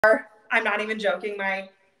I'm not even joking, my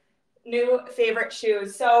new favorite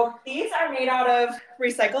shoes. So these are made out of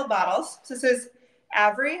recycled bottles. So this is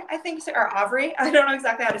AVRE, I think, or AVRE. I don't know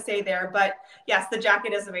exactly how to say there, but yes, the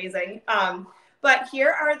jacket is amazing. But here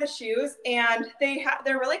are the shoes, and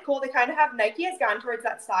they're really cool. They kind of have, Nike has gone towards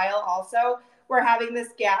that style also. We're having this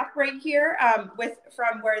gap right here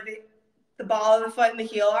from where the ball of the foot and the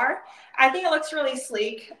heel are. I think it looks really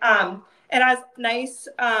sleek. It has a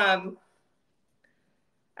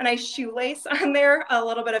nice shoelace on there, a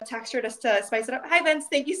little bit of texture just to spice it up. Hi, Vince.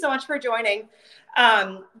 Thank you so much for joining.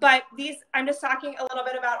 But I'm just talking a little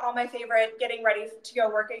bit about all my favorite getting ready to go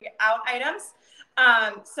working out items.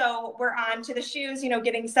 So we're on to the shoes,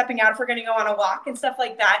 stepping out if we're going to go on a walk and stuff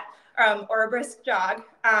like that, or a brisk jog.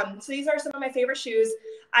 So these are some of my favorite shoes.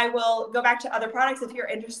 I will go back to other products if you're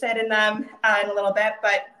interested in them in a little bit,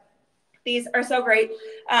 but these are so great.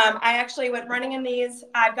 I actually went running in these.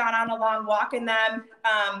 I've gone on a long walk in them,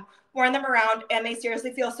 worn them around, and they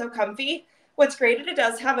seriously feel so comfy. What's great is it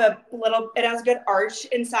has a good arch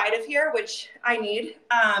inside of here, which I need.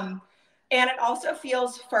 And it also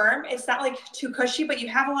feels firm. It's not like too cushy, but you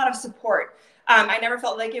have a lot of support. I never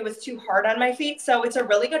felt like it was too hard on my feet. So it's a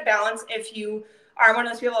really good balance if you are one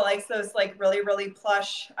of those people that likes those like really, really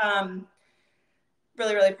plush,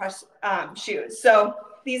 shoes. So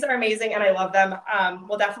these are amazing and I love them.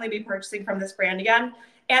 We'll definitely be purchasing from this brand again.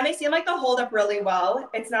 And they seem like they'll hold up really well.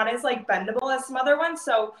 It's not as like bendable as some other ones.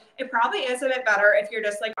 So it probably is a bit better if you're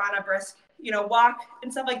just like on a brisk, walk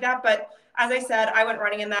and stuff like that. But as I said, I went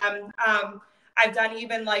running in them. I've done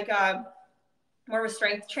even like more of a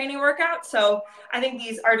strength training workout. So I think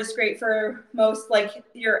these are just great for most like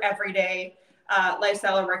your everyday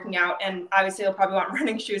lifestyle of working out. And obviously you'll probably want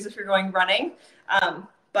running shoes if you're going running.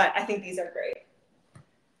 But I think these are great.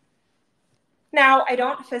 Now, I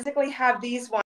don't physically have these ones.